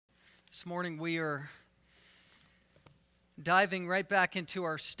This morning we are diving right back into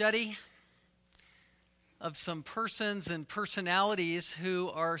our study of some persons and personalities who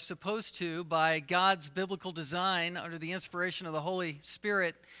are supposed to, by God's biblical design, under the inspiration of the Holy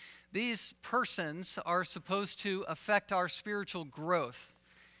Spirit, these persons are supposed to affect our spiritual growth.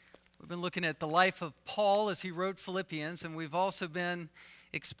 We've been looking at the life of Paul as he wrote Philippians, and we've also been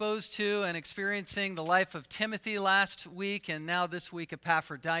exposed to and experiencing the life of Timothy last week, and now this week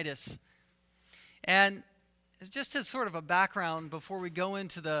Epaphroditus. And just as sort of a background before we go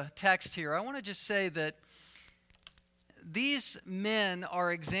into the text here, I want to just say that these men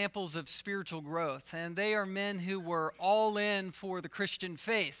are examples of spiritual growth, and they are men who were all in for the Christian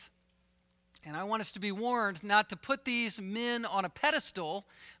faith. And I want us to be warned not to put these men on a pedestal.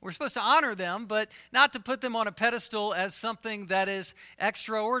 We're supposed to honor them, but not to put them on a pedestal as something that is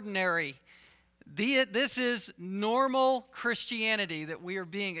extraordinary. This is normal Christianity that we are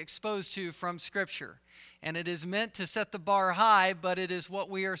being exposed to from Scripture. And it is meant to set the bar high, but it is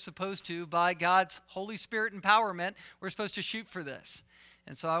what we are supposed to, by God's Holy Spirit empowerment, we're supposed to shoot for this.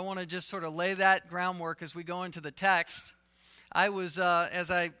 And so I want to just sort of lay that groundwork as we go into the text. I was, as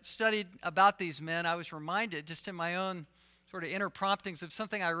I studied about these men, I was reminded just in my own sort of inner promptings of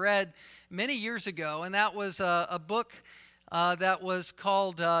something I read many years ago, and that was a book that was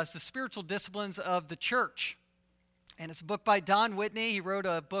called The Spiritual Disciplines of the Church. And it's a book by Don Whitney. He wrote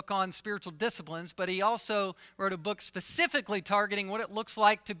a book on spiritual disciplines, but he also wrote a book specifically targeting what it looks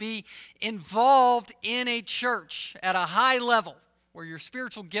like to be involved in a church at a high level, where your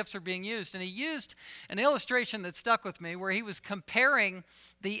spiritual gifts are being used. And he used an illustration that stuck with me, where he was comparing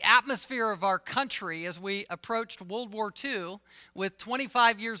the atmosphere of our country as we approached World War II with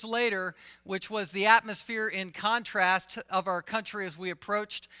 25 years later, which was the atmosphere in contrast of our country as we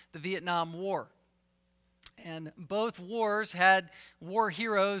approached the Vietnam War. And both wars had war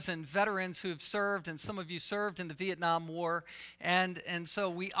heroes and veterans who have served, and some of you served in the Vietnam War. And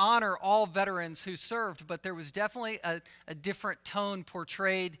so we honor all veterans who served, but there was definitely a different tone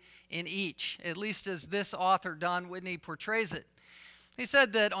portrayed in each, at least as this author, Don Whitney, portrays it. He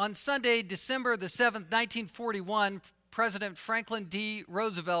said that on Sunday, December the 7th, 1941, President Franklin D.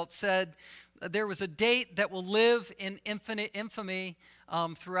 Roosevelt said there was a date that will live in infinite infamy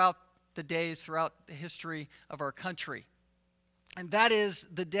throughout the days, throughout the history of our country. And that is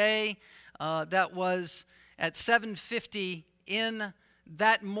the day that was at 7:50 in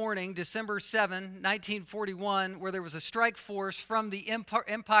that morning, December 7, 1941, where there was a strike force from the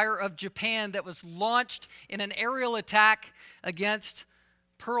Empire of Japan that was launched in an aerial attack against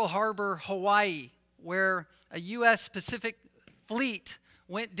Pearl Harbor, Hawaii, where a U.S. Pacific fleet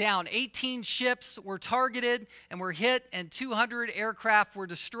went down. 18 ships were targeted and were hit, and 200 aircraft were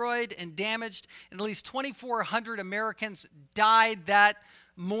destroyed and damaged, and at least 2,400 Americans died that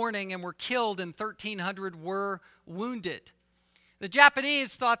morning and were killed, and 1,300 were wounded. The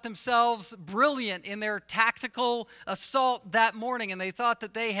Japanese thought themselves brilliant in their tactical assault that morning, and they thought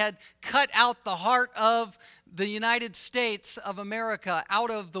that they had cut out the heart of the United States of America out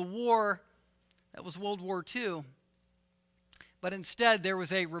of the war that was World War II. But instead, there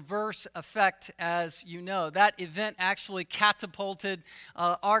was a reverse effect, as you know. That event actually catapulted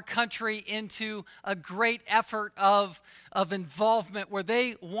our country into a great effort of involvement where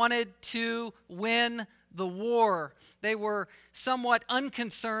they wanted to win the war. They were somewhat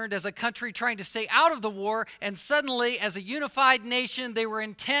unconcerned as a country trying to stay out of the war, and suddenly, as a unified nation, they were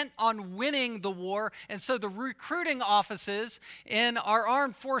intent on winning the war. And so the recruiting offices in our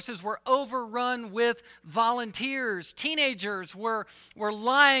armed forces were overrun with volunteers. Teenagers were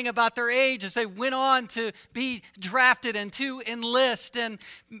lying about their age as they went on to be drafted and to enlist. And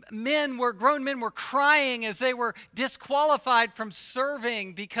grown men were crying as they were disqualified from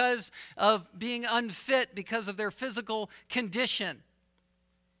serving because of being unfit, because of their physical condition.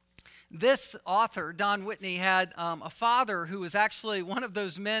 This author, Don Whitney, had a father who was actually one of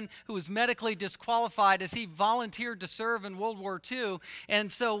those men who was medically disqualified as he volunteered to serve in World War II.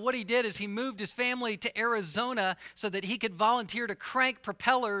 And so what he did is he moved his family to Arizona so that he could volunteer to crank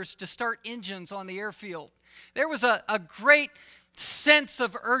propellers to start engines on the airfield. There was a great sense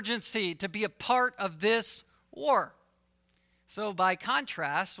of urgency to be a part of this war. So by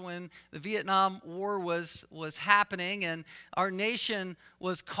contrast, when the Vietnam War was happening and our nation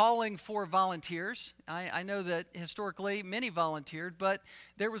was calling for volunteers, I know that historically many volunteered, but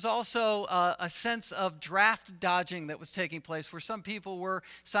there was also a sense of draft dodging that was taking place, where some people were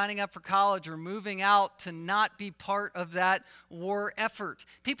signing up for college or moving out to not be part of that war effort.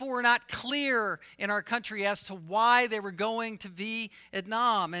 People were not clear in our country as to why they were going to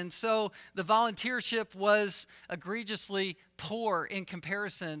Vietnam, and so the volunteership was egregiously poor in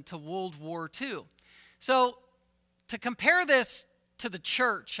comparison to World War II. So to compare this to the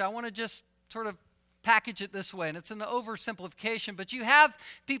church, I want to just sort of package it this way, and it's an oversimplification, but you have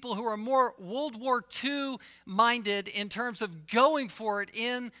people who are more World War II minded in terms of going for it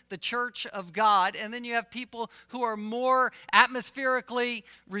in the church of God, and then you have people who are more atmospherically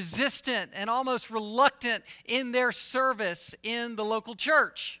resistant and almost reluctant in their service in the local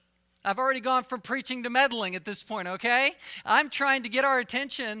church. I've already gone from preaching to meddling at this point, okay? I'm trying to get our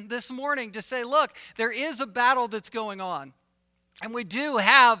attention this morning to say, look, there is a battle that's going on. And we do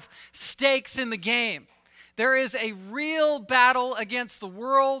have stakes in the game. There is a real battle against the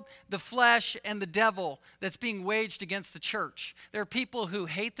world, the flesh, and the devil that's being waged against the church. There are people who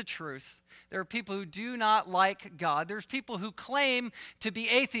hate the truth. There are people who do not like God. There's people who claim to be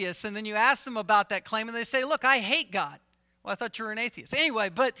atheists, and then you ask them about that claim, and they say, look, I hate God. Well, I thought you were an atheist. Anyway,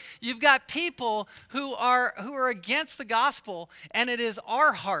 but you've got people who are against the gospel, and it is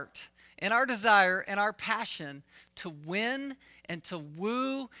our heart and our desire and our passion to win and to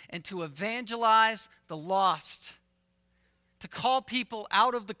woo and to evangelize the lost, to call people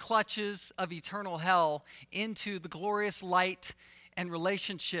out of the clutches of eternal hell into the glorious light and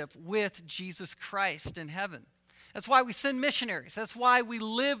relationship with Jesus Christ in heaven. That's why we send missionaries. That's why we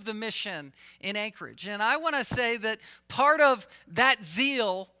live the mission in Anchorage. And I want to say that part of that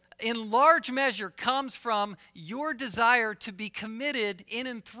zeal in large measure comes from your desire to be committed in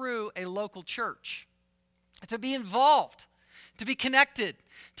and through a local church, to be involved, to be connected,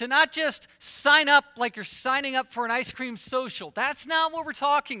 to not just sign up like you're signing up for an ice cream social. That's not what we're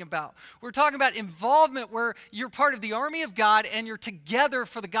talking about. We're talking about involvement where you're part of the army of God and you're together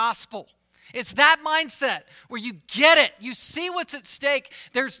for the gospel. It's that mindset where you get it. You see what's at stake.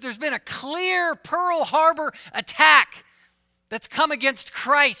 There's been a clear Pearl Harbor attack that's come against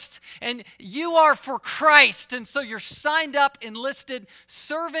Christ, and you are for Christ, and so you're signed up, enlisted,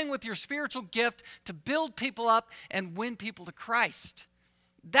 serving with your spiritual gift to build people up and win people to Christ.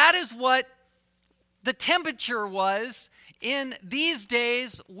 That is what the temperature was in these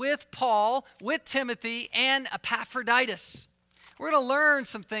days with Paul, with Timothy, and Epaphroditus. We're going to learn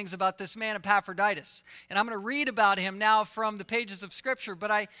some things about this man Epaphroditus, and I'm going to read about him now from the pages of Scripture,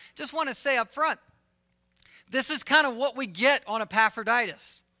 but I just want to say up front, this is kind of what we get on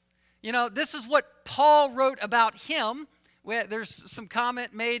Epaphroditus. You know, this is what Paul wrote about him. There's some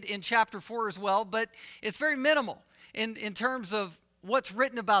comment made in chapter 4 as well, but it's very minimal in terms of what's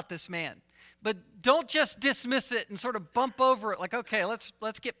written about this man. But don't just dismiss it and sort of bump over it like, okay,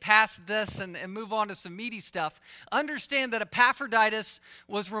 let's get past this and move on to some meaty stuff. Understand that Epaphroditus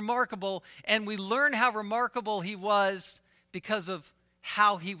was remarkable, and we learn how remarkable he was because of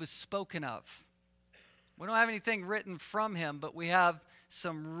how he was spoken of. We don't have anything written from him, but we have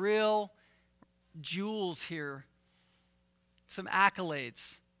some real jewels here, some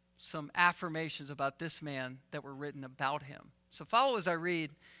accolades, some affirmations about this man that were written about him. So follow as I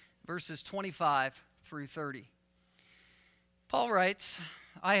read verses 25 through 30. Paul writes,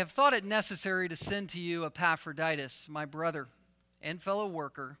 I have thought it necessary to send to you Epaphroditus, my brother and fellow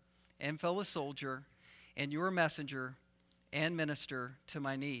worker and fellow soldier, and your messenger and minister to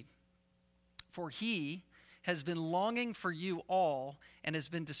my need. For he has been longing for you all and has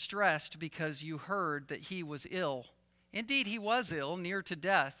been distressed because you heard that he was ill. Indeed, he was ill, near to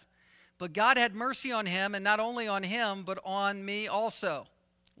death. But God had mercy on him, and not only on him, but on me also,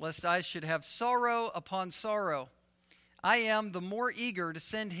 lest I should have sorrow upon sorrow. I am the more eager to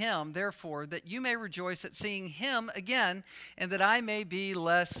send him, therefore, that you may rejoice at seeing him again, and that I may be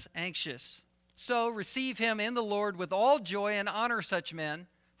less anxious. So receive him in the Lord with all joy and honor such men,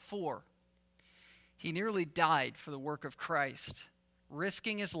 for he nearly died for the work of Christ,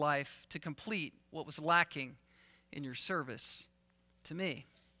 risking his life to complete what was lacking in your service to me.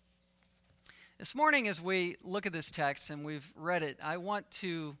 This morning, as we look at this text and we've read it, I want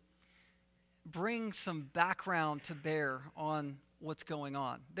to bring some background to bear on what's going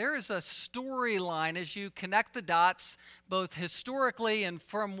on. There is a storyline as you connect the dots, both historically and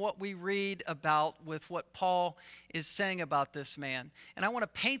from what we read about with what Paul is saying about this man. And I want to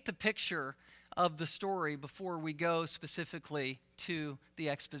paint the picture of the story before we go specifically to the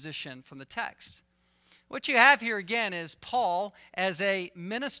exposition from the text. What you have here again is Paul as a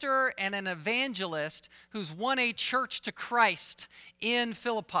minister and an evangelist who's won a church to Christ in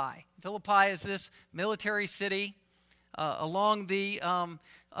Philippi. Philippi is this military city along the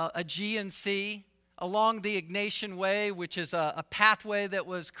Aegean Sea, along the Egnatian Way, which is a pathway that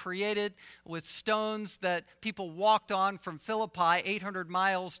was created with stones that people walked on from Philippi, 800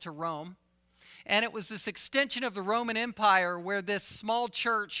 miles to Rome. And it was this extension of the Roman Empire where this small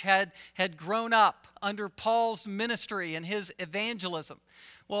church had grown up under Paul's ministry and his evangelism?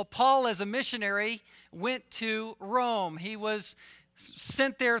 Well, Paul, as a missionary, went to Rome. He was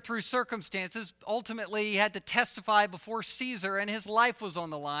sent there through circumstances. Ultimately, he had to testify before Caesar, and his life was on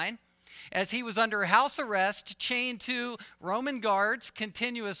the line, as he was under house arrest, chained to Roman guards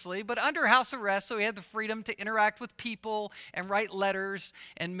continuously, but under house arrest, so he had the freedom to interact with people and write letters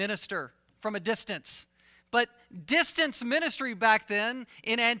and minister from a distance. But distance ministry back then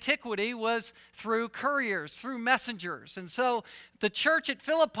in antiquity was through couriers, through messengers. And so the church at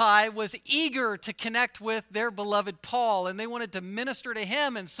Philippi was eager to connect with their beloved Paul, and they wanted to minister to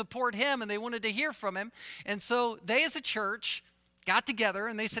him and support him, and they wanted to hear from him. And so they, as a church, got together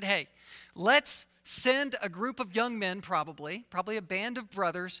and they said, hey, let's send a group of young men, probably a band of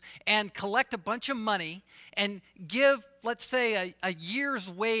brothers, and collect a bunch of money and give, let's say, a year's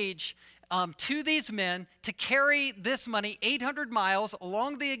wage to these men to carry this money 800 miles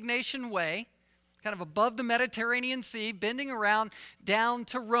along the Egnatian Way, kind of above the Mediterranean Sea, bending around down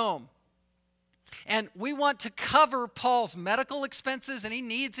to Rome. And we want to cover Paul's medical expenses, any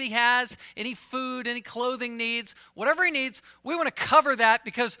needs he has, any food, any clothing needs, whatever he needs, we want to cover that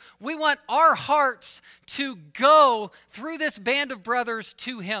because we want our hearts to go through this band of brothers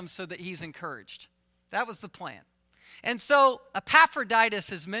to him so that he's encouraged. That was the plan. And so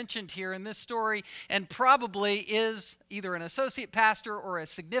Epaphroditus is mentioned here in this story and probably is either an associate pastor or a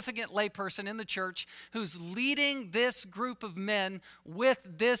significant layperson in the church who's leading this group of men with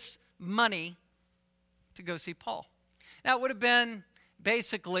this money to go see Paul. Now, it would have been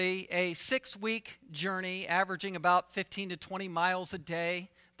basically a 6-week journey, averaging about 15 to 20 miles a day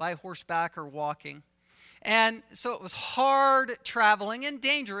by horseback or walking. And so it was hard traveling and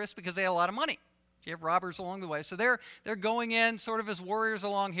dangerous because they had a lot of money. You have robbers along the way. So they're going in sort of as warriors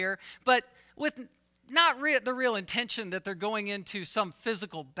along here, but with not the real intention that they're going into some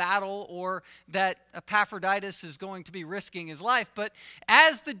physical battle or that Epaphroditus is going to be risking his life. But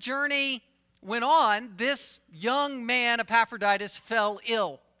as the journey went on, this young man, Epaphroditus, fell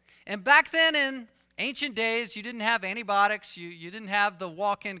ill. And back then in ancient days, you didn't have antibiotics. You didn't have the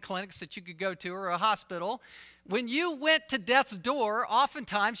walk-in clinics that you could go to or a hospital. When you went to death's door,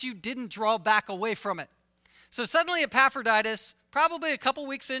 oftentimes you didn't draw back away from it. So suddenly Epaphroditus, probably a couple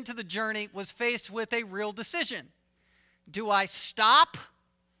weeks into the journey, was faced with a real decision. Do I stop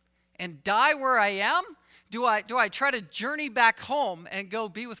and die where I am? Do I try to journey back home and go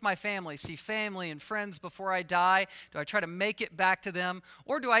be with my family, see family and friends before I die? Do I try to make it back to them?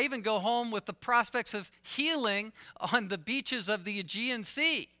 Or do I even go home with the prospects of healing on the beaches of the Aegean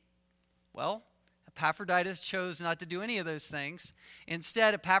Sea? Well, Epaphroditus chose not to do any of those things.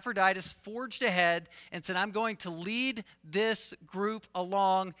 Instead, Epaphroditus forged ahead and said, I'm going to lead this group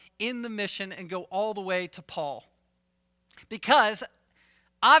along in the mission and go all the way to Paul. Because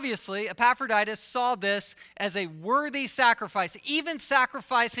obviously, Epaphroditus saw this as a worthy sacrifice, even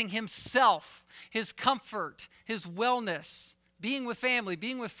sacrificing himself, his comfort, his wellness, being with family,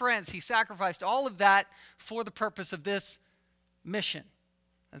 being with friends. He sacrificed all of that for the purpose of this mission.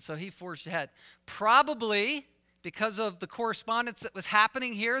 And so he forged ahead. Probably because of the correspondence that was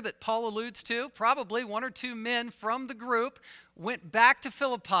happening here that Paul alludes to, probably 1 or 2 men from the group went back to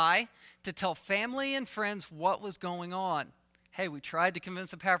Philippi to tell family and friends what was going on. Hey, we tried to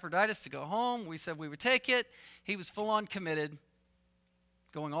convince Epaphroditus to go home. We said we would take it. He was full on committed,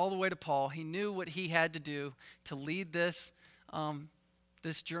 going all the way to Paul. He knew what he had to do to lead this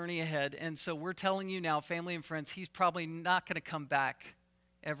journey ahead. And so we're telling you now, family and friends, he's probably not going to come back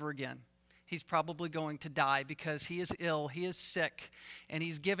ever again. He's probably going to die because he is ill, he is sick, and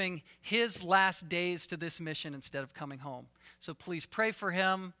he's giving his last days to this mission instead of coming home. So please pray for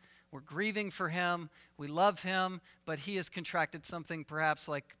him. We're grieving for him. We love him, but he has contracted something perhaps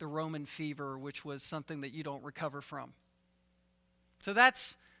like the Roman fever, which was something that you don't recover from. So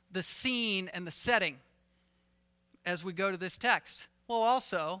that's the scene and the setting as we go to this text. Well,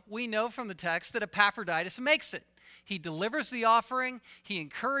 also, we know from the text that Epaphroditus makes it. He delivers the offering, he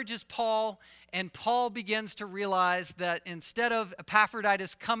encourages Paul, and Paul begins to realize that instead of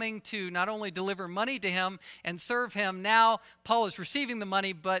Epaphroditus coming to not only deliver money to him and serve him, now Paul is receiving the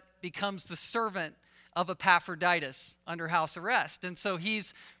money but becomes the servant of Epaphroditus under house arrest. And so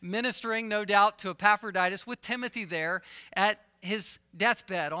he's ministering, no doubt, to Epaphroditus with Timothy there at his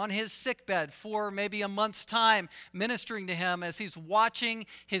deathbed, on his sickbed for maybe a month's time, ministering to him as he's watching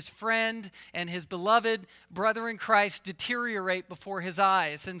his friend and his beloved brother in Christ deteriorate before his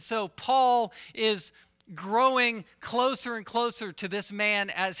eyes. And so Paul is growing closer and closer to this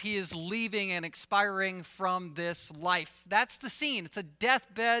man as he is leaving and expiring from this life. That's the scene. It's a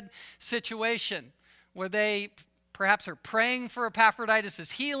deathbed situation where they perhaps are praying for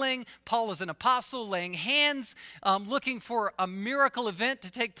Epaphroditus' healing. Paul is an apostle laying hands, looking for a miracle event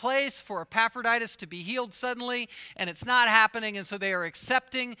to take place for Epaphroditus to be healed suddenly, and it's not happening, and so they are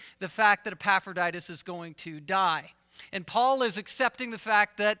accepting the fact that Epaphroditus is going to die. And Paul is accepting the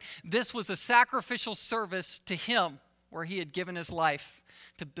fact that this was a sacrificial service to him, where he had given his life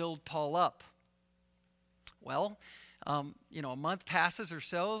to build Paul up. Well, a month passes or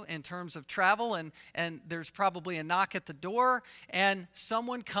so in terms of travel, and there's probably a knock at the door, and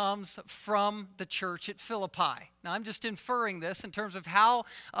someone comes from the church at Philippi. Now, I'm just inferring this in terms of how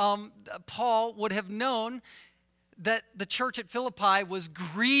Paul would have known that the church at Philippi was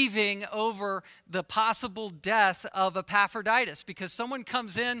grieving over the possible death of Epaphroditus, because someone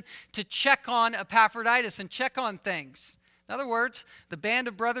comes in to check on Epaphroditus and check on things. In other words, the band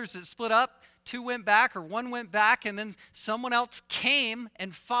of brothers that split up, 2 went back or 1 went back, and then someone else came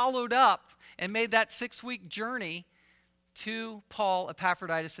and followed up and made that 6-week journey to Paul,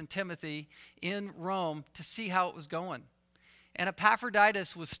 Epaphroditus, and Timothy in Rome to see how it was going. And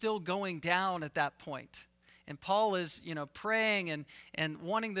Epaphroditus was still going down at that point. And Paul is, praying and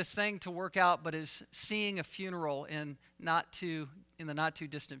wanting this thing to work out, but is seeing a funeral in the not too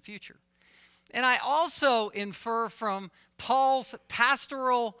distant future. And I also infer from Paul's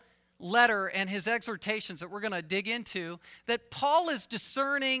pastoral letter and his exhortations that we're going to dig into that Paul is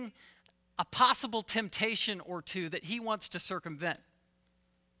discerning a possible temptation or two that he wants to circumvent.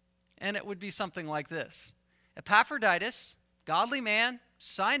 And it would be something like this. Epaphroditus, godly man,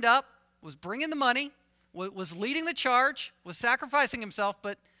 signed up, was bringing the money, was leading the charge, was sacrificing himself,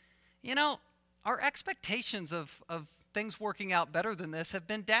 but, our expectations of things working out better than this have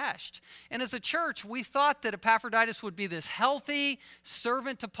been dashed. And as a church, we thought that Epaphroditus would be this healthy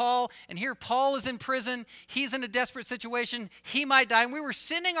servant to Paul, and here Paul is in prison, he's in a desperate situation, he might die, and we were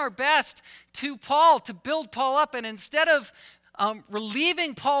sending our best to Paul to build Paul up, and instead of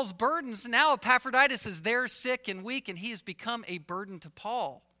relieving Paul's burdens, now Epaphroditus is there sick and weak, and he has become a burden to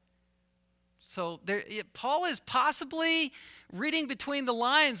Paul. So Paul is possibly reading between the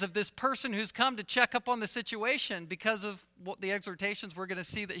lines of this person who's come to check up on the situation because of what the exhortations we're going to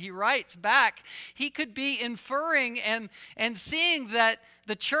see that he writes back. He could be inferring and seeing that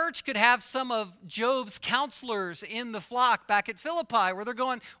the church could have some of Job's counselors in the flock back at Philippi, where they're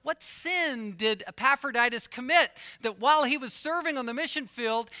going, what sin did Epaphroditus commit that while he was serving on the mission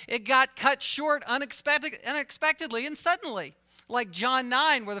field, it got cut short unexpectedly and suddenly? Like John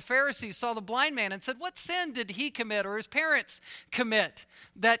 9, where the Pharisees saw the blind man and said, what sin did he commit or his parents commit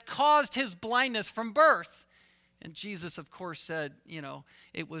that caused his blindness from birth? And Jesus, of course, said,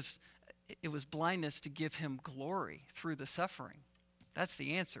 it was blindness to give him glory through the suffering. That's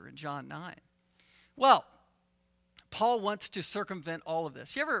the answer in John 9. Well, Paul wants to circumvent all of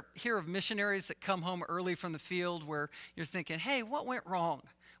this. You ever hear of missionaries that come home early from the field where you're thinking, hey, what went wrong?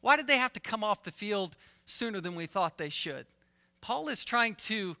 Why did they have to come off the field sooner than we thought they should? Paul is trying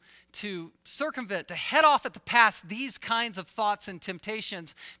to circumvent, to head off at the pass these kinds of thoughts and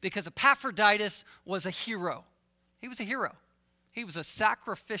temptations because Epaphroditus was a hero. He was a hero. He was a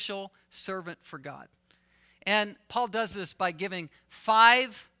sacrificial servant for God. And Paul does this by giving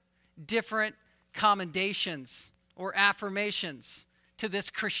 5 different commendations or affirmations to this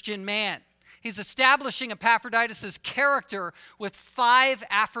Christian man. He's establishing Epaphroditus' character with 5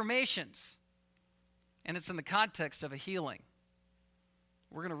 affirmations. And it's in the context of a healing.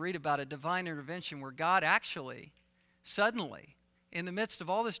 We're going to read about a divine intervention where God actually, suddenly, in the midst of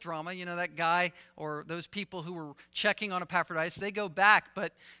all this drama, that guy or those people who were checking on Epaphroditus, they go back,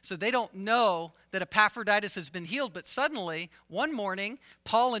 but so they don't know that Epaphroditus has been healed. But suddenly, one morning,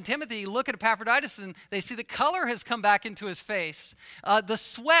 Paul and Timothy look at Epaphroditus and they see the color has come back into his face. The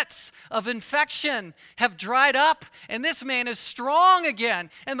sweats of infection have dried up, and this man is strong again.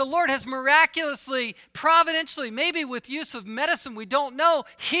 And the Lord has miraculously, providentially, maybe with use of medicine, we don't know,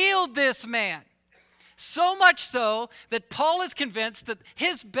 healed this man. So much so that Paul is convinced that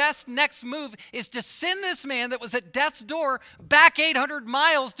his best next move is to send this man that was at death's door back 800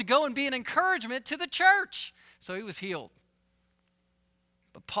 miles to go and be an encouragement to the church. So he was healed.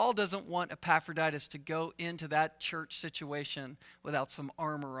 But Paul doesn't want Epaphroditus to go into that church situation without some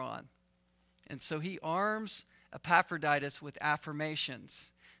armor on. And so he arms Epaphroditus with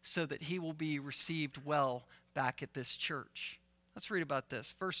affirmations so that he will be received well back at this church. Let's read about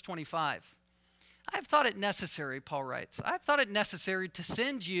this. Verse 25. I've thought it necessary, Paul writes, I've thought it necessary to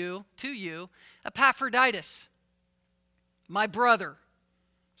send to you, Epaphroditus, my brother.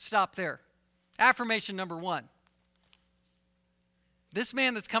 Stop there. Affirmation number 1. This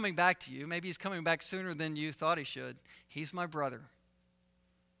man that's coming back to you, maybe he's coming back sooner than you thought he should, he's my brother.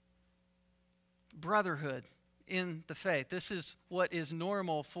 Brotherhood in the faith. This is what is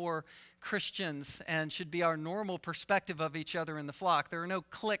normal for Christians and should be our normal perspective of each other in the flock. There are no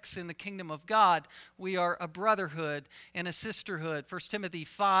cliques in the kingdom of God. We are a brotherhood and a sisterhood. 1 Timothy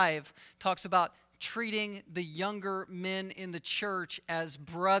 5 talks about treating the younger men in the church as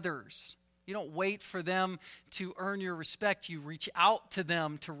brothers. You don't wait for them to earn your respect. You reach out to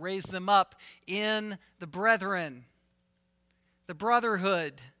them to raise them up in the brethren, the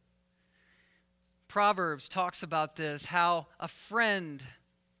brotherhood. Proverbs talks about this, how a friend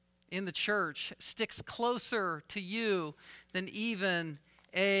in the church sticks closer to you than even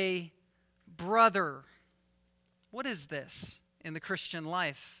a brother. What is this in the Christian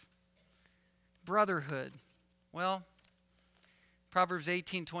life? Brotherhood. Well, Proverbs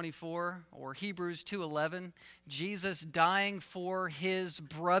 18:24 or Hebrews 2:11, Jesus dying for his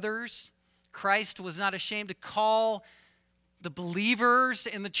brothers. Christ was not ashamed to call the believers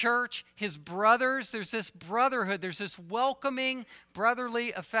in the church his brothers. There's this brotherhood. There's this welcoming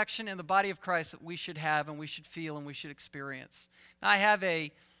brotherly affection in the body of Christ that we should have and we should feel and we should experience. Now, I have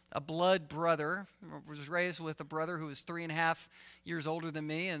a blood brother. I was raised with a brother who was 3.5 years older than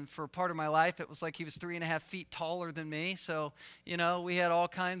me, and for part of my life, it was like he was 3.5 feet taller than me. So, we had all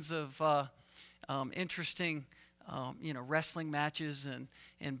kinds of interesting, wrestling matches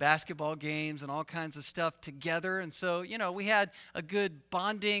and basketball games and all kinds of stuff together. And so, we had a good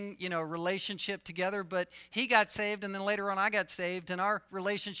bonding, relationship together. But he got saved, and then later on I got saved, and our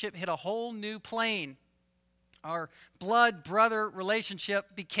relationship hit a whole new plane. Our blood brother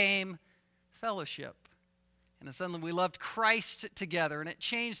relationship became fellowship. And suddenly we loved Christ together, and it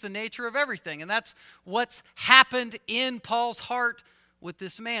changed the nature of everything. And that's what's happened in Paul's heart with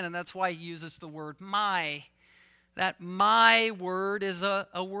this man, and that's why he uses the word my. That my word is a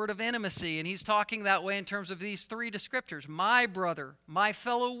word of intimacy, and he's talking that way in terms of these three descriptors. My brother, my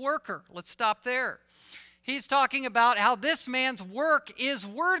fellow worker. Let's stop there. He's talking about how this man's work is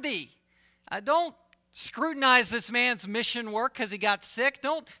worthy. Don't scrutinize this man's mission work because he got sick.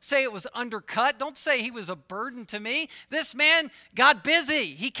 Don't say it was undercut. Don't say he was a burden to me. This man got busy.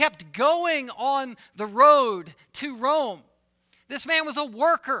 He kept going on the road to Rome. This man was a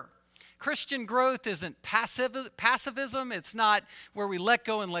worker. Christian growth isn't passivism. It's not where we let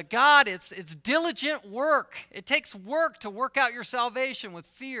go and let God. It's diligent work. It takes work to work out your salvation with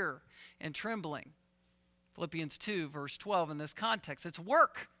fear and trembling. Philippians 2, verse 12 in this context. It's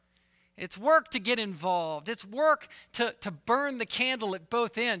work. It's work to get involved. It's work to burn the candle at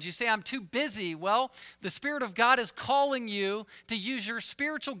both ends. You say, I'm too busy. Well, the Spirit of God is calling you to use your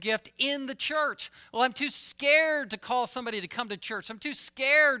spiritual gift in the church. Well, I'm too scared to call somebody to come to church. I'm too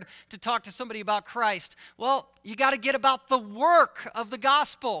scared to talk to somebody about Christ. Well, you got to get about the work of the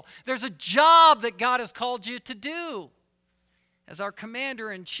gospel. There's a job that God has called you to do. As our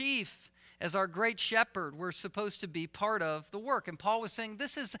commander-in-chief, as our great shepherd, we're supposed to be part of the work. And Paul was saying,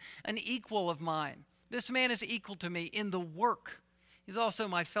 this is an equal of mine. This man is equal to me in the work. He's also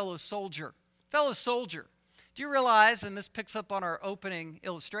my fellow soldier. Fellow soldier. Do you realize, and this picks up on our opening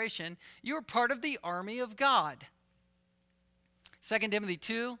illustration, you're part of the army of God. 2 Timothy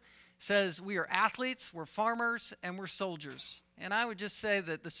 2 says we are athletes, we're farmers, and we're soldiers. And I would just say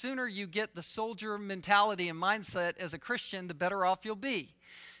that the sooner you get the soldier mentality and mindset as a Christian, the better off you'll be.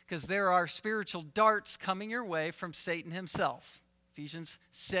 Because there are spiritual darts coming your way from Satan himself. Ephesians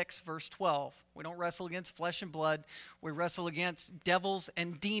 6, verse 12. We don't wrestle against flesh and blood. We wrestle against devils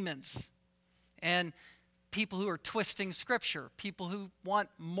and demons. And people who are twisting Scripture. People who want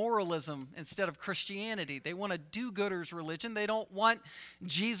moralism instead of Christianity. They want a do-gooders religion. They don't want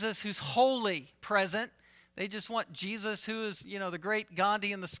Jesus who's holy present. They just want Jesus who is, the great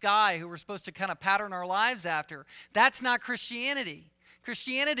Gandhi in the sky who we're supposed to kind of pattern our lives after. That's not Christianity.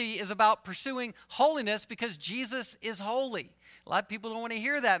 Christianity is about pursuing holiness because Jesus is holy. A lot of people don't want to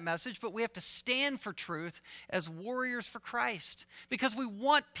hear that message, but we have to stand for truth as warriors for Christ because we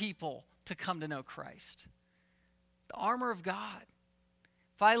want people to come to know Christ. The armor of God.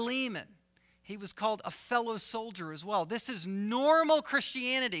 Philemon, he was called a fellow soldier as well. This is normal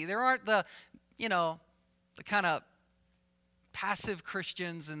Christianity. There aren't the kind of passive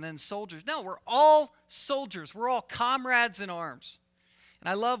Christians and then soldiers. No, we're all soldiers. We're all comrades in arms. And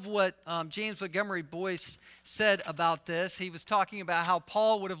I love what James Montgomery Boyce said about this. He was talking about how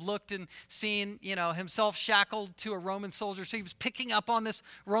Paul would have looked and seen, himself shackled to a Roman soldier. So he was picking up on this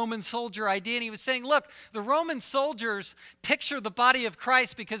Roman soldier idea. And he was saying, look, the Roman soldiers picture the body of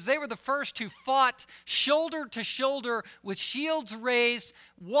Christ because they were the first who fought shoulder to shoulder with shields raised,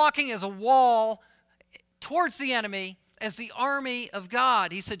 walking as a wall towards the enemy as the army of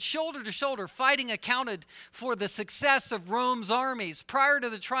God. He said shoulder to shoulder, fighting accounted for the success of Rome's armies. Prior to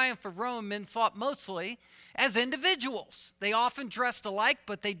the triumph of Rome, men fought mostly as individuals. They often dressed alike,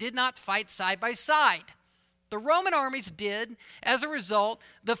 but they did not fight side by side. The Roman armies did. As a result,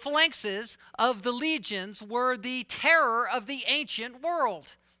 the phalanxes of the legions were the terror of the ancient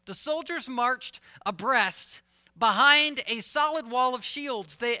world. The soldiers marched abreast behind a solid wall of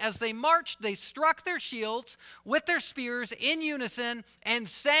shields. As they marched, they struck their shields with their spears in unison and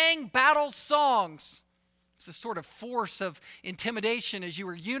sang battle songs. It's a sort of force of intimidation as you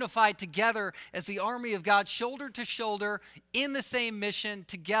were unified together as the army of God, shoulder to shoulder, in the same mission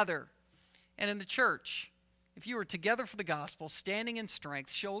together. And in the church, if you were together for the gospel, standing in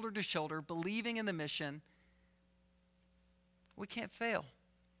strength, shoulder to shoulder, believing in the mission, we can't fail.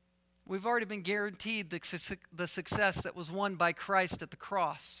 We've already been guaranteed the success that was won by Christ at the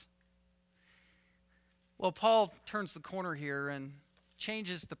cross. Well, Paul turns the corner here and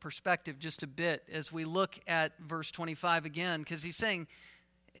changes the perspective just a bit as we look at verse 25 again, because he's saying,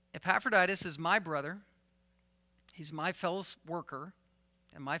 Epaphroditus is my brother. He's my fellow worker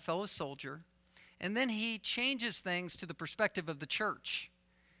and my fellow soldier. And then he changes things to the perspective of the church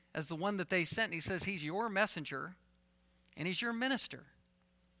as the one that they sent. And he says, he's your messenger and he's your minister.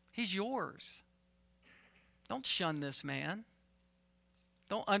 He's yours. Don't shun this man.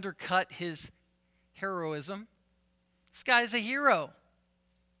 Don't undercut his heroism. This guy's a hero.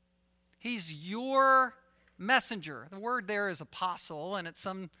 He's your messenger. The word there is apostle, and at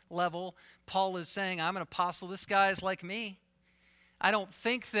some level, Paul is saying, I'm an apostle. This guy is like me. I don't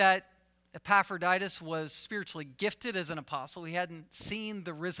think that Epaphroditus was spiritually gifted as an apostle. He hadn't seen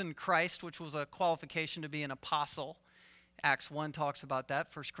the risen Christ, which was a qualification to be an apostle. Acts 1 talks about that.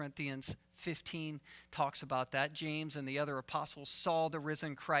 1 Corinthians 15 talks about that. James and the other apostles saw the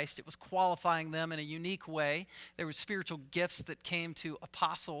risen Christ. It was qualifying them in a unique way. There were spiritual gifts that came to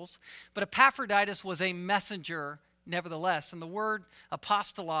apostles. But Epaphroditus was a messenger nevertheless. And the word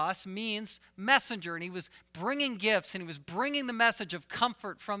apostolos means messenger. And he was bringing gifts and he was bringing the message of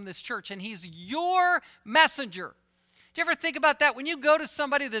comfort from this church. And he's your messenger. Do you ever think about that? When you go to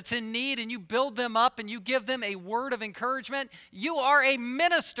somebody that's in need and you build them up and you give them a word of encouragement, you are a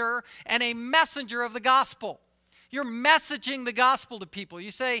minister and a messenger of the gospel. You're messaging the gospel to people.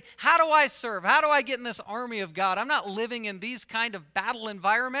 You say, how do I serve? How do I get in this army of God? I'm not living in these kind of battle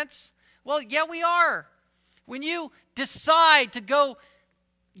environments. Well, yeah, we are. When you decide to go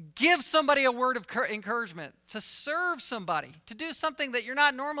give somebody a word of encouragement, to serve somebody, to do something that you're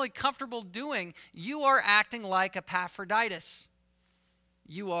not normally comfortable doing, you are acting like Epaphroditus.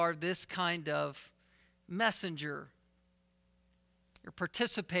 You are this kind of messenger. You're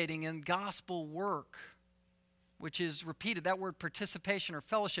participating in gospel work, which is repeated. That word participation or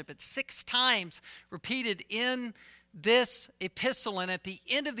fellowship, it's 6 times repeated in this epistle. And at the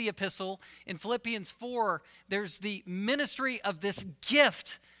end of the epistle, in Philippians 4, there's the ministry of this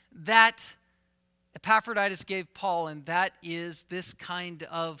gift that Epaphroditus gave Paul, and that is this kind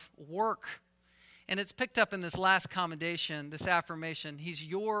of work. And it's picked up in this last commendation, this affirmation, he's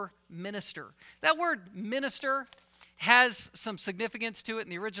your minister. That word minister has some significance to it in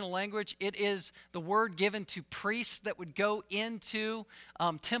the original language. It is the word given to priests that would go into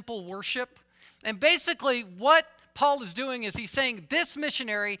temple worship. And basically what Paul is doing is he's saying this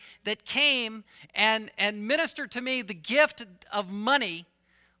missionary that came and ministered to me the gift of money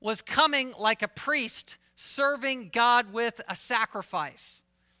was coming like a priest serving God with a sacrifice.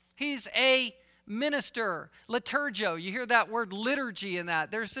 He's a minister, liturgio. You hear that word liturgy in that.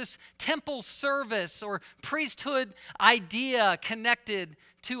 There's this temple service or priesthood idea connected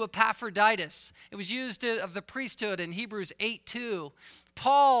to Epaphroditus. It was used of the priesthood in Hebrews 8:2.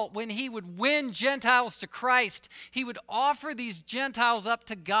 Paul, when he would win Gentiles to Christ, he would offer these Gentiles up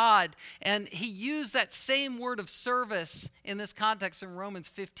to God. And he used that same word of service in this context in Romans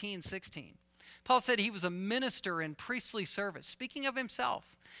 15:16. Paul said he was a minister in priestly service, speaking of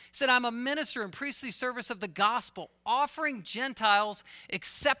himself. He said, I'm a minister in priestly service of the gospel, offering Gentiles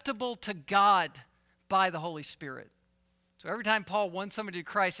acceptable to God by the Holy Spirit. So every time Paul won somebody to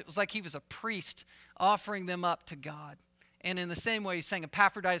Christ, it was like he was a priest offering them up to God. And in the same way, he's saying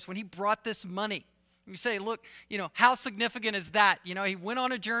Epaphroditus, when he brought this money, you say, look, how significant is that? He went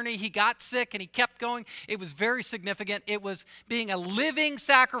on a journey, he got sick, and he kept going. It was very significant. It was being a living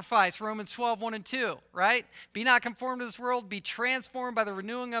sacrifice, Romans 12:1-2, right? Be not conformed to this world, be transformed by the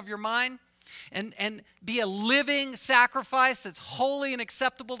renewing of your mind, and be a living sacrifice that's holy and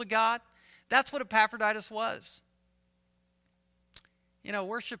acceptable to God. That's what Epaphroditus was.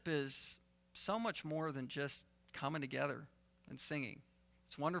 Worship is so much more than just coming together and singing.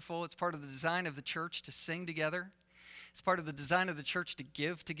 It's wonderful. It's part of the design of the church to sing together. It's part of the design of the church to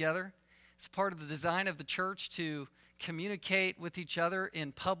give together. It's part of the design of the church to communicate with each other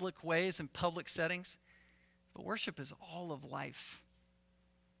in public ways and public settings. But worship is all of life.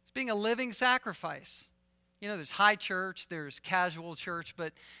 It's being a living sacrifice. You know, there's high church, there's casual church,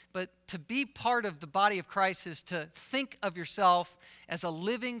 but to be part of the body of Christ is to think of yourself as a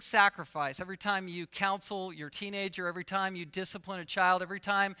living sacrifice. Every time you counsel your teenager, every time you discipline a child, every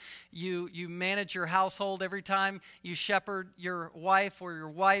time you manage your household, every time you shepherd your wife or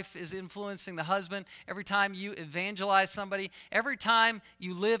your wife is influencing the husband, every time you evangelize somebody, every time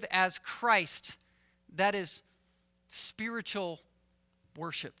you live as Christ, that is spiritual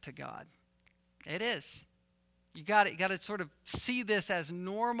worship to God. It is. You got to sort of see this as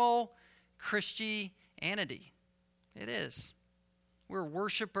normal Christianity. It is. We're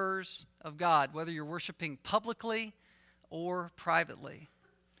worshipers of God, whether you're worshiping publicly or privately.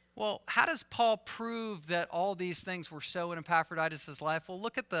 Well, how does Paul prove that all these things were so in Epaphroditus' life? Well,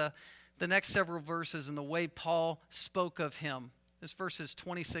 look at the next several verses and the way Paul spoke of him. This verses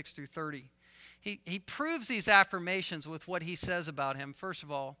 26 through 30. He proves these affirmations with what he says about him. First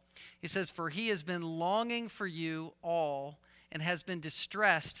of all, he says, "For he has been longing for you all and has been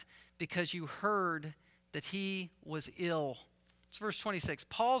distressed because you heard that he was ill." It's verse 26.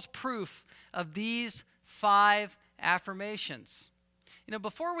 Paul's proof of these 5 affirmations. You know,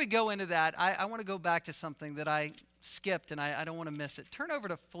 before we go into that, I want to go back to something that I skipped, and I don't want to miss it. Turn over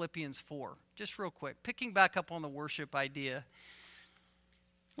to Philippians 4, just real quick, picking back up on the worship idea.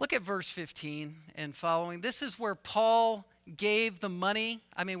 Look at verse 15 and following. This is where Paul gave the money.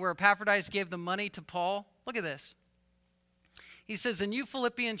 Where Epaphroditus gave the money to Paul. Look at this. He says, "And you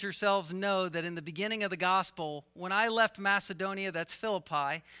Philippians yourselves know that in the beginning of the gospel, when I left Macedonia," that's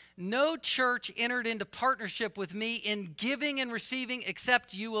Philippi, "no church entered into partnership with me in giving and receiving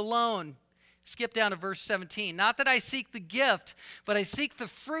except you alone." Skip down to verse 17. "Not that I seek the gift, but I seek the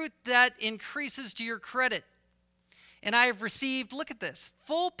fruit that increases to your credit. And I have received," look at this,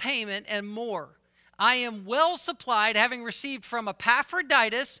 "full payment and more. I am well supplied, having received from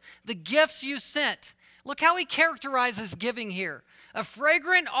Epaphroditus the gifts you sent." Look how he characterizes giving here. "A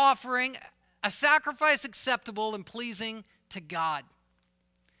fragrant offering, a sacrifice acceptable and pleasing to God."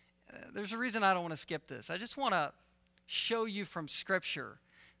 There's a reason I don't want to skip this. I just want to show you from Scripture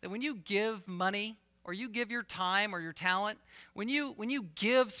that when you give money or you give your time or your talent, when you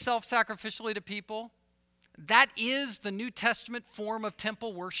give self-sacrificially to people, that is the New Testament form of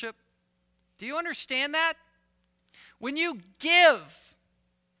temple worship. Do you understand that? When you give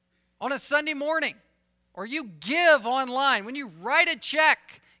on a Sunday morning, or you give online, when you write a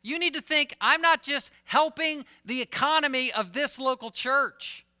check, you need to think, I'm not just helping the economy of this local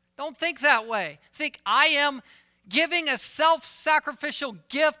church. Don't think that way. Think, I am giving a self-sacrificial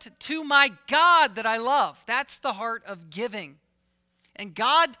gift to my God that I love. That's the heart of giving. And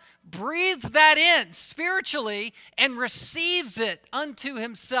God breathes that in spiritually and receives it unto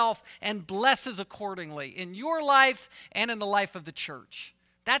himself and blesses accordingly in your life and in the life of the church.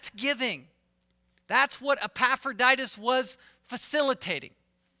 That's giving. That's what Epaphroditus was facilitating.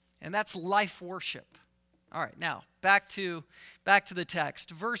 And that's life worship. All right, now back to the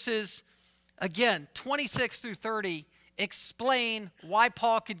text. Verses, again, 26 through 30 explain why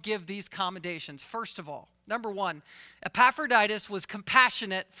Paul could give these commendations. First of all, number 1, Epaphroditus was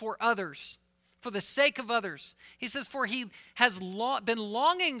compassionate for others, for the sake of others. He says, "For he has been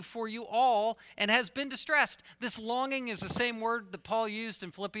longing for you all and has been distressed." This longing is the same word that Paul used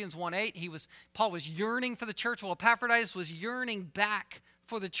in Philippians 1:8. Paul was yearning for the church. Well, Epaphroditus was yearning back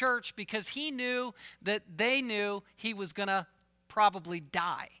for the church because he knew that they knew he was going to probably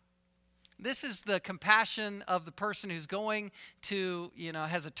die. This is the compassion of the person who's going to,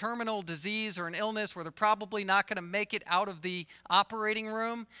 has a terminal disease or an illness where they're probably not going to make it out of the operating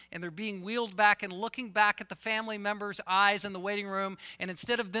room, and they're being wheeled back and looking back at the family members' eyes in the waiting room, and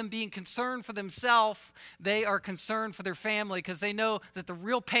instead of them being concerned for themselves, they are concerned for their family because they know that the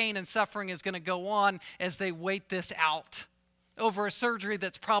real pain and suffering is going to go on as they wait this out over a surgery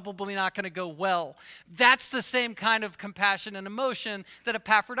that's probably not going to go well. That's the same kind of compassion and emotion that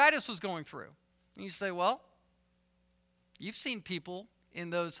Epaphroditus was going through. And you say, well, you've seen people in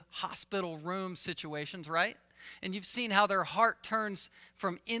those hospital room situations, right? And you've seen how their heart turns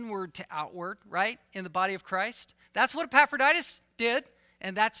from inward to outward, right? In the body of Christ. That's what Epaphroditus did,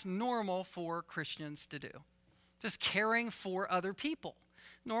 and that's normal for Christians to do. Just caring for other people.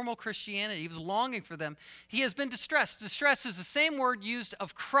 Normal Christianity. He was longing for them. He has been distressed. Distress is the same word used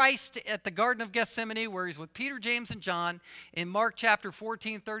of Christ at the Garden of Gethsemane where he's with Peter, James, and John. In Mark chapter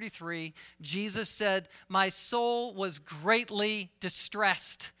 14:33, Jesus said, "My soul was greatly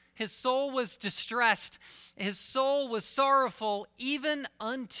distressed." His soul was distressed. His soul was sorrowful even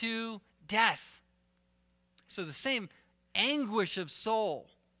unto death. So the same anguish of soul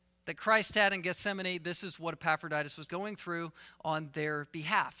that Christ had in Gethsemane, this is what Epaphroditus was going through on their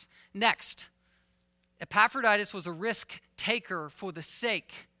behalf. Next, Epaphroditus was a risk taker for the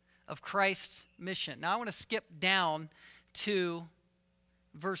sake of Christ's mission. Now I want to skip down to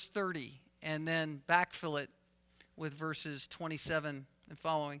verse 30 and then backfill it with verses 27 and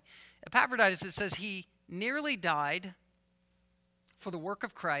following. Epaphroditus, it says, he nearly died for the work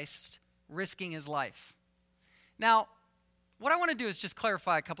of Christ, risking his life. Now, what I want to do is just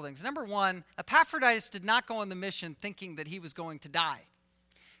clarify a couple things. Number one, Epaphroditus did not go on the mission thinking that he was going to die.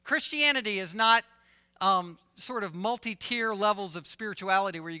 Christianity is not sort of multi-tier levels of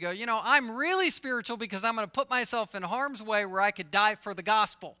spirituality where you go, I'm really spiritual because I'm going to put myself in harm's way where I could die for the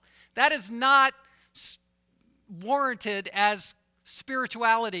gospel. That is not warranted as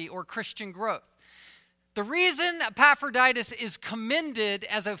spirituality or Christian growth. The reason Epaphroditus is commended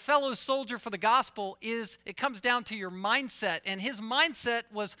as a fellow soldier for the gospel is it comes down to your mindset, and his mindset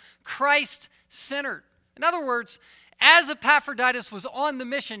was Christ-centered. In other words, as Epaphroditus was on the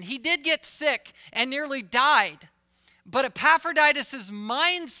mission, he did get sick and nearly died, but Epaphroditus'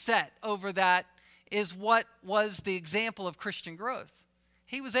 mindset over that is what was the example of Christian growth.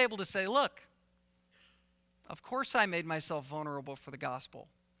 He was able to say, look, of course I made myself vulnerable for the gospel.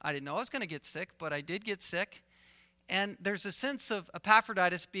 I didn't know I was going to get sick, but I did get sick. And there's a sense of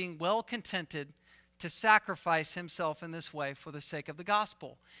Epaphroditus being well contented to sacrifice himself in this way for the sake of the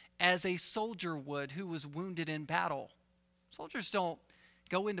gospel, as a soldier would who was wounded in battle. Soldiers don't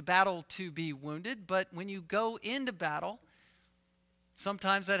go into battle to be wounded, but when you go into battle,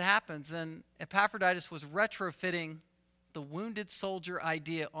 sometimes that happens. And Epaphroditus was retrofitting the wounded soldier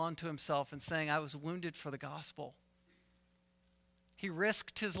idea onto himself and saying, I was wounded for the gospel. He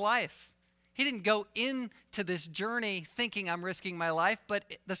risked his life. He didn't go into this journey thinking I'm risking my life, but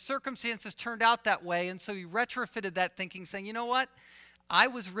the circumstances turned out that way, and so he retrofitted that thinking, saying, you know what? I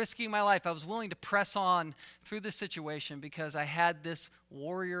was risking my life. I was willing to press on through the situation because I had this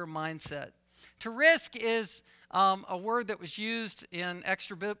warrior mindset. To risk is a word that was used in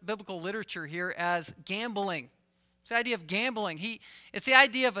extra biblical literature here as gambling. It's the idea of gambling. It's the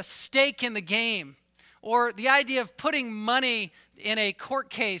idea of a stake in the game, or the idea of putting money in a court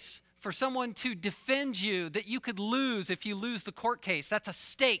case for someone to defend you that you could lose if you lose the court case. That's a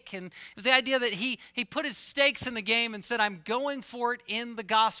stake. And it was the idea that he put his stakes in the game and said, I'm going for it in the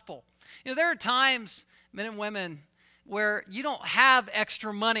gospel. There are times, men and women, where you don't have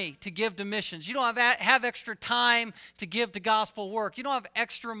extra money to give to missions. You don't have extra time to give to gospel work. You don't have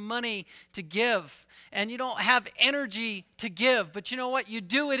extra money to give. And you don't have energy to give. But you know what? You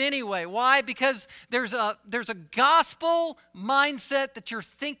do it anyway. Why? Because there's a gospel mindset that you're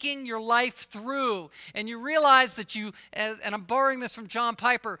thinking your life through. And you realize that and I'm borrowing this from John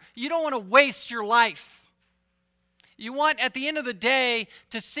Piper, you don't want to waste your life. You want, at the end of the day,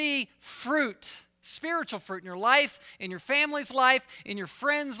 to see fruit. Spiritual fruit in your life, in your family's life, in your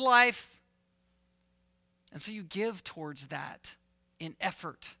friend's life. And so you give towards that in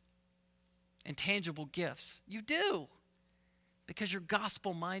effort and tangible gifts. You do because you're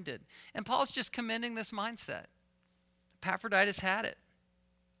gospel-minded. And Paul's just commending this mindset. Epaphroditus had it.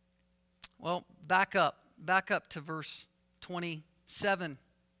 Well, back up to verse 27.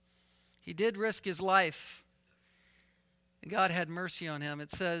 He did risk his life. God had mercy on him. It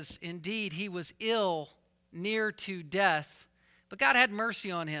says, indeed, he was ill, near to death, but God had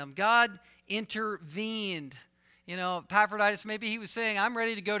mercy on him. God intervened. Epaphroditus, maybe he was saying, I'm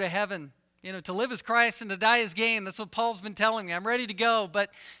ready to go to heaven. To live as Christ and to die as gain. That's what Paul's been telling me. I'm ready to go.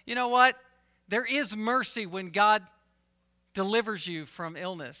 But you know what? There is mercy when God delivers you from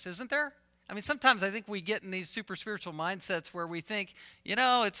illness, isn't there? Sometimes I think we get in these super spiritual mindsets where we think,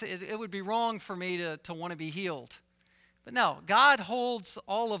 it would be wrong for me to want to be healed. But no, God holds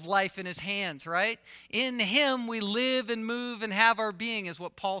all of life in his hands, right? In him we live and move and have our being, is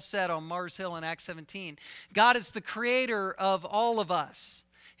what Paul said on Mars Hill in Acts 17. God is the creator of all of us.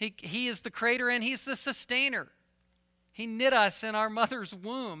 He is the creator and he's the sustainer. He knit us in our mother's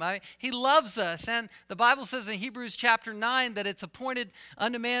womb. He loves us. And the Bible says in Hebrews chapter 9 that it's appointed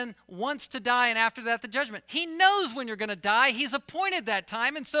unto man once to die and after that the judgment. He knows when you're going to die. He's appointed that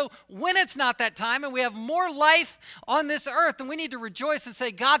time. And so when it's not that time and we have more life on this earth, then we need to rejoice and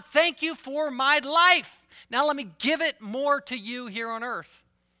say, God, thank you for my life. Now let me give it more to you here on earth.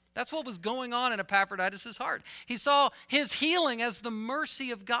 That's what was going on in Epaphroditus' heart. He saw his healing as the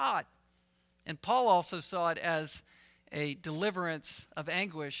mercy of God. And Paul also saw it as a deliverance of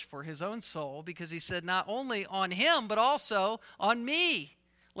anguish for his own soul, because he said, not only on him, but also on me,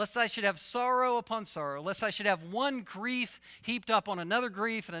 lest I should have sorrow upon sorrow, lest I should have one grief heaped up on another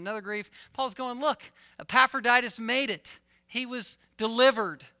grief and another grief. Paul's going, look, Epaphroditus made it. He was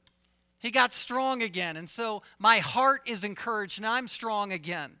delivered. He got strong again. And so my heart is encouraged and I'm strong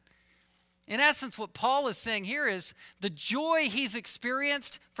again. In essence, what Paul is saying here is the joy he's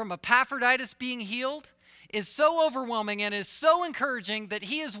experienced from Epaphroditus being healed is so overwhelming and is so encouraging that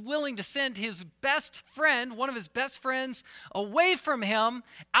he is willing to send his best friend, one of his best friends, away from him,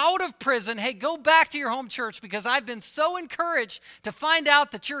 out of prison. Hey, go back to your home church because I've been so encouraged to find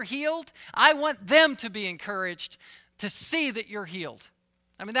out that you're healed. I want them to be encouraged to see that you're healed.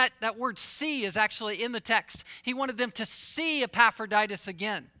 I mean, that word see is actually in the text. He wanted them to see Epaphroditus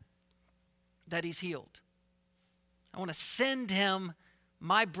again, that he's healed. I want to send him,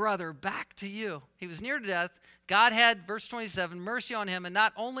 my brother, back to you. He was near to death. God had, verse 27, mercy on him, and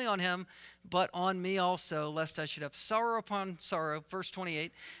not only on him, but on me also, lest I should have sorrow upon sorrow. Verse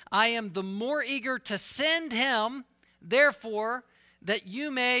 28, I am the more eager to send him, therefore, that you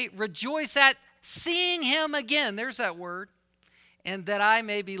may rejoice at seeing him again. There's that word. And that I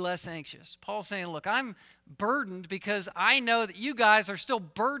may be less anxious. Paul's saying, look, I'm burdened because I know that you guys are still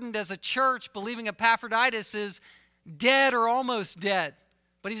burdened as a church, believing Epaphroditus is dead or almost dead.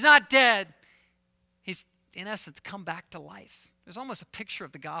 But he's not dead. He's, in essence, come back to life. There's almost a picture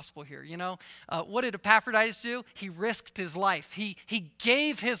of the gospel here. You know, what did Epaphroditus do? He risked his life. He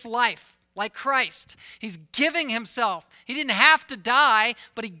gave his life like Christ. He's giving himself. He didn't have to die,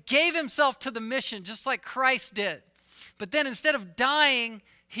 but he gave himself to the mission just like Christ did. But then instead of dying,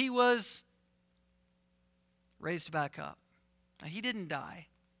 he was raised back up. Now, he didn't die,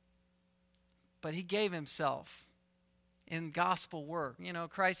 but he gave himself in gospel work. You know,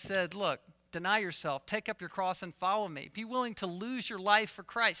 Christ said, look, deny yourself, take up your cross and follow me. Be willing to lose your life for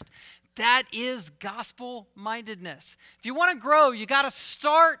Christ. That is gospel-mindedness. If you want to grow, you got to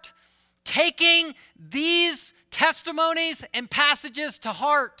start taking these testimonies and passages to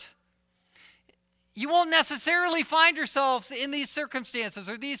heart. You won't necessarily find yourselves in these circumstances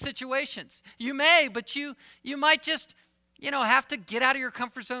or these situations. You may, but you might just, have to get out of your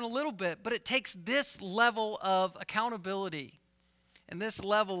comfort zone a little bit. But it takes this level of accountability and this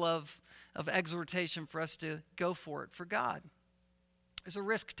level of exhortation for us to go for it for God. As a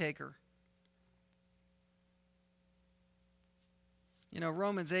risk taker.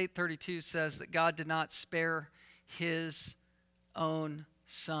 Romans 8:32 says that God did not spare his own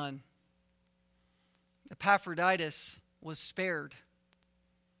son. Epaphroditus was spared,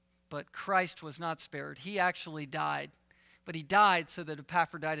 but Christ was not spared. He actually died, but he died so that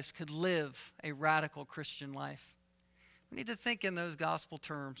Epaphroditus could live a radical Christian life. We need to think in those gospel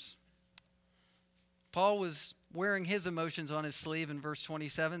terms. Paul was wearing his emotions on his sleeve in verse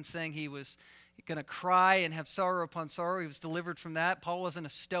 27, saying he was going to cry and have sorrow upon sorrow. He was delivered from that. Paul wasn't a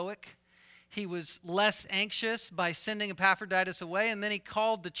stoic. He was less anxious by sending Epaphroditus away, and then he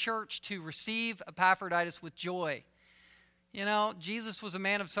called the church to receive Epaphroditus with joy. Jesus was a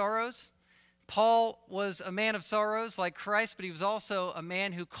man of sorrows. Paul was a man of sorrows like Christ, but he was also a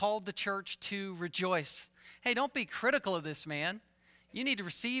man who called the church to rejoice. Hey, don't be critical of this man. You need to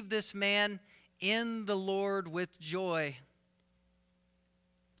receive this man in the Lord with joy.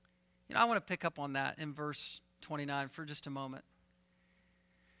 I want to pick up on that in verse 29 for just a moment.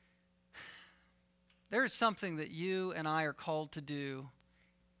 There is something that you and I are called to do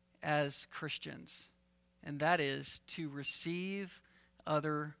as Christians, and that is to receive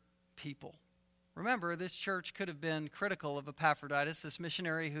other people. Remember, this church could have been critical of Epaphroditus, this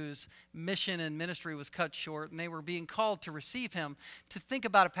missionary whose mission and ministry was cut short, and they were being called to receive him, to think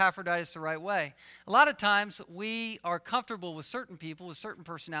about Epaphroditus the right way. A lot of times, we are comfortable with certain people, with certain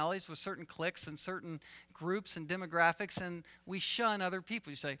personalities, with certain cliques and certain groups and demographics, and we shun other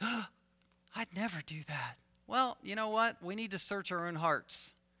people. You say, oh, I'd never do that. Well, you know what? We need to search our own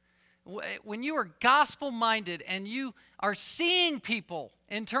hearts. When you are gospel-minded and you are seeing people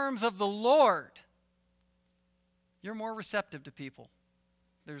in terms of the Lord, you're more receptive to people.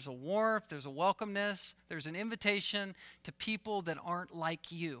 There's a warmth, there's a welcomeness, there's an invitation to people that aren't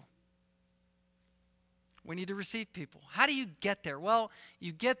like you. We need to receive people. How do you get there? Well,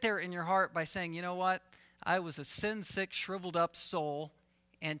 you get there in your heart by saying, you know what? I was a sin-sick, shriveled-up soul,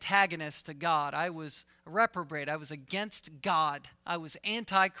 antagonist to God. I was a reprobate. I was against God. I was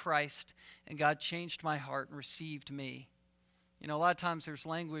anti-Christ, and God changed my heart and received me. A lot of times there's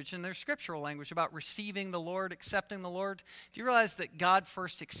language, and there's scriptural language about receiving the Lord, accepting the Lord. Do you realize that God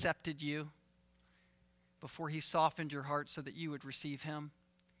first accepted you before he softened your heart so that you would receive him?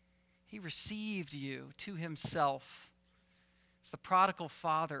 He received you to himself. It's the prodigal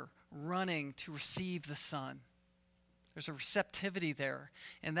father running to receive the son. There's a receptivity there,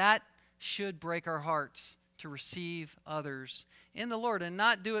 and that should break our hearts to receive others in the Lord and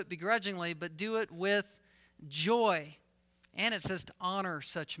not do it begrudgingly, but do it with joy. And it says to honor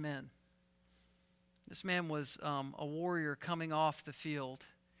such men. This man was a warrior coming off the field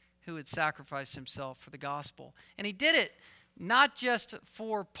who had sacrificed himself for the gospel. And he did it not just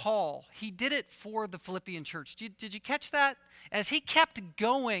for Paul. He did it for the Philippian church. Did you catch that? As he kept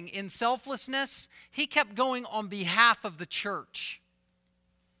going in selflessness, he kept going on behalf of the church.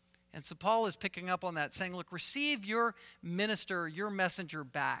 And so Paul is picking up on that, saying, look, receive your minister, your messenger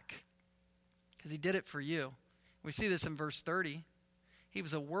back, because he did it for you. We see this in verse 30. He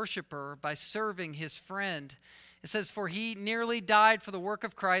was a worshiper by serving his friend. It says, for he nearly died for the work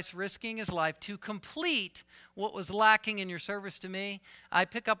of Christ, risking his life to complete what was lacking in your service to me. I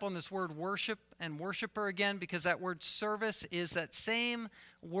pick up on this word worship and worshiper again because that word service is that same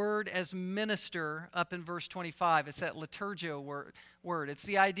word as minister up in verse 25. It's that liturgio word. It's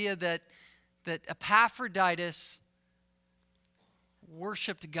the idea that Epaphroditus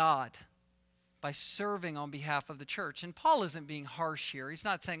worshiped God by serving on behalf of the church. And Paul isn't being harsh here. He's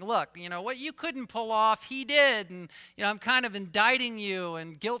not saying, look, what you couldn't pull off, he did. And, I'm kind of indicting you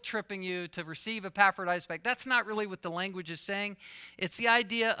and guilt-tripping you to receive Epaphroditus back. That's not really what the language is saying. It's the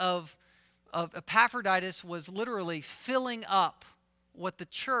idea of Epaphroditus was literally filling up what the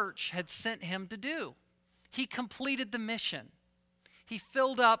church had sent him to do. He completed the mission. He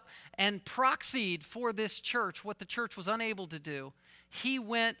filled up and proxied for this church what the church was unable to do. He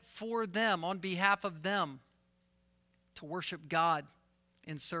went for them, on behalf of them, to worship God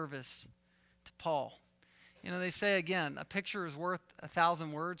in service to Paul. They say again, a picture is worth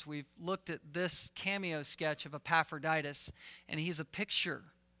 1,000 words. We've looked at this cameo sketch of Epaphroditus, and he's a picture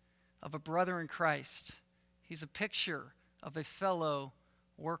of a brother in Christ. He's a picture of a fellow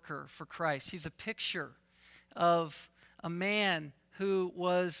worker for Christ. He's a picture of a man who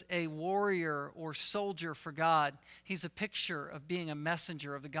was a warrior or soldier for God. He's a picture of being a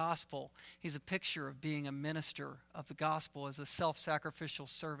messenger of the gospel. He's a picture of being a minister of the gospel as a self-sacrificial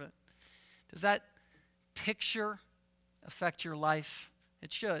servant. Does that picture affect your life?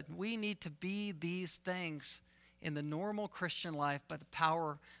 It should. We need to be these things in the normal Christian life by the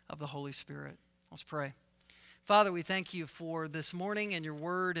power of the Holy Spirit. Let's pray. Father, we thank you for this morning and your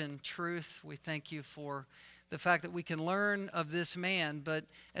word and truth. We thank you for the fact that we can learn of this man, but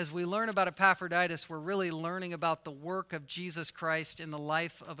as we learn about Epaphroditus, we're really learning about the work of Jesus Christ in the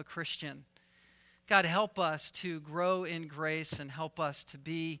life of a Christian. God, help us to grow in grace and help us to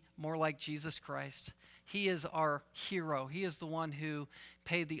be more like Jesus Christ. He is our hero. He is the one who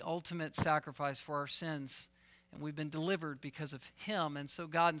paid the ultimate sacrifice for our sins, and we've been delivered because of him. And so,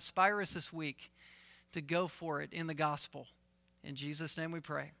 God, inspire us this week to go for it in the gospel. In Jesus' name we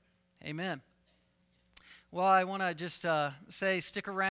pray. Amen. Well, I want to just say stick around.